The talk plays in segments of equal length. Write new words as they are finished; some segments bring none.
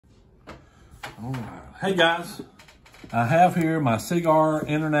All right. Hey guys, I have here my Cigar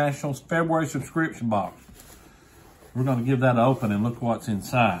International's February subscription box. We're going to give that an open and look what's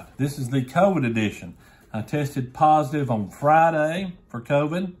inside. This is the COVID edition. I tested positive on Friday for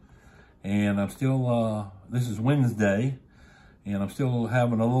COVID, and I'm still, this is Wednesday, and I'm still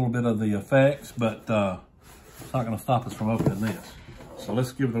having a little bit of the effects, but it's not going to stop us from opening this. So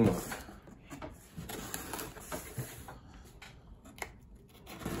let's give it a look.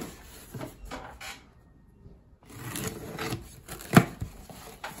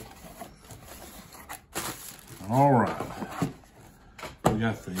 All right, we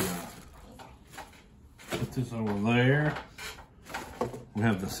got the, put this over there. We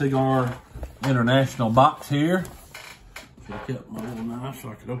have the Cigar International box here. Should have kept my little knife so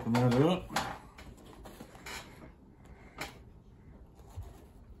I could open that up.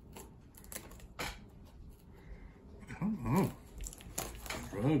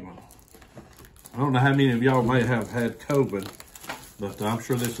 I don't know how many of y'all may have had COVID, but I'm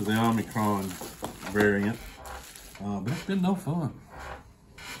sure this is the Omicron variant. But it's been no fun.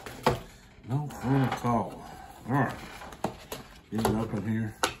 No fun at all. All right, get it open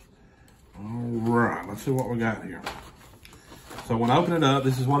here. All right, let's see what we got here. So when I open it up,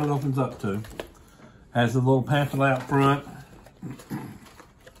 this is what it opens up to. Has the little pamphlet out front.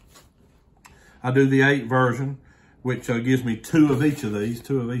 I do the 8 version, which gives me 2 of each of these.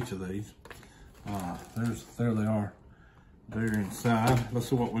 There they are. They're inside. Let's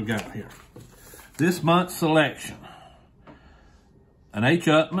see what we've got here. This month's selection. An H.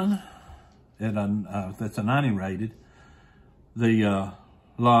 Upmann, that's a 90 rated. The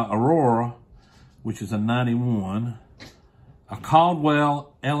La Aurora, which is a 91. A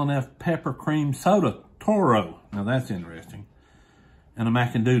Caldwell L&F Pepper Cream Soda Toro. Now that's interesting. And a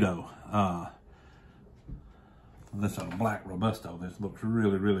Macandudo. That's a black Robusto. This looks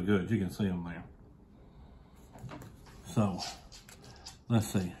really, really good. You can see them there. So, let's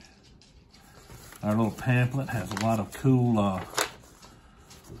see. Our little pamphlet has a lot of cool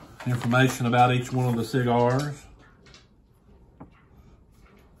information about each one of the cigars.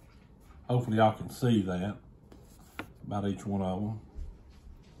 Hopefully y'all can see that about each one of them.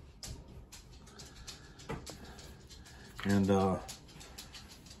 And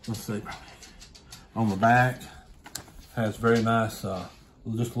let's see, on the back has very nice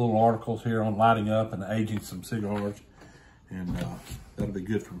just little articles here on lighting up and aging some cigars, and that'll be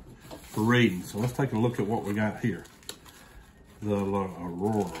good for reading. So let's take a look at what we got here. The La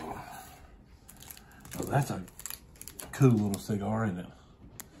Aurora. Oh, that's a cool little cigar, isn't it?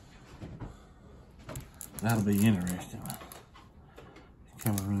 That'll be interesting.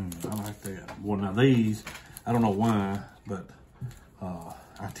 Cameroon, I like that. Well, now these, I don't know why, but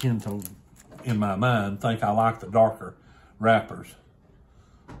I tend to, in my mind, think I like the darker wrappers.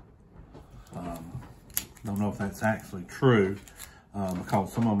 Don't know if that's actually true,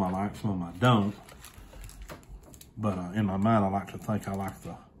 because some of them I like, some of them I don't. But in my mind, I like to think I like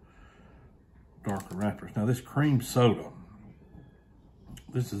the darker wrappers. Now this cream soda,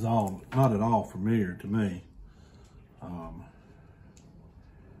 this is all not at all familiar to me.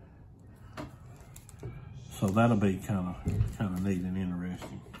 So that'll be kind of neat and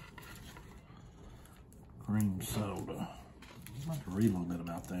interesting. Cream soda. I'd like to read a little bit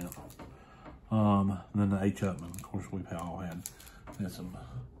about that. And then the H. Upmann. Of course, we've all had some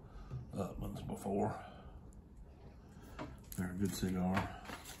Upmanns before. They're a good cigar.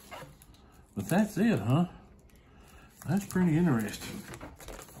 But that's it, huh? That's pretty interesting.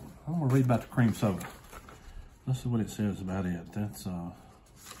 I'm gonna read about the cream soda. Let's see what it says about it. That's the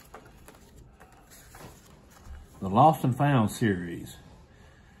Lost and Found series.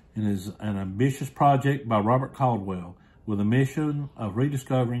 It is an ambitious project by Robert Caldwell with a mission of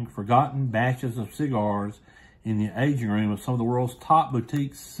rediscovering forgotten batches of cigars in the aging room of some of the world's top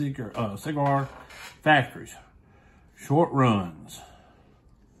boutique cigar factories. Short runs.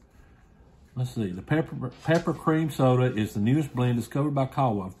 Let's see. The pepper cream soda is the newest blend discovered by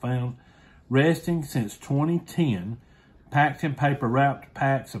Caldwell, found resting since 2010, packed in paper wrapped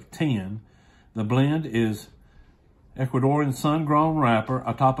packs of 10. The blend is Ecuadorian sun-grown wrapper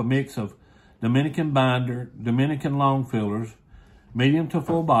atop a mix of Dominican binder, Dominican long fillers, medium to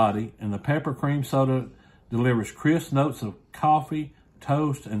full body, and the pepper cream soda delivers crisp notes of coffee,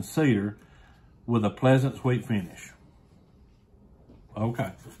 toast, and cedar with a pleasant sweet finish.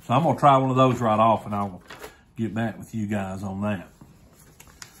 Okay, so I'm gonna try one of those right off and I'll get back with you guys on that.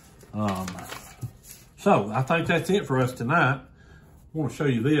 So I think that's it for us tonight. I wanna show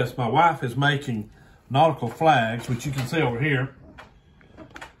you this. My wife is making nautical flags, which you can see over here,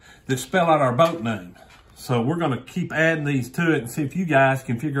 that spell out our boat name. So we're going to keep adding these to it and see if you guys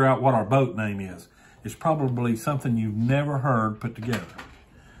can figure out what our boat name is. It's probably something you've never heard put together.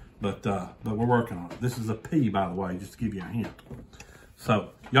 But we're working on it. This is a P, by the way, just to give you a hint. So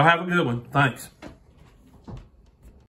y'all have a good one. Thanks.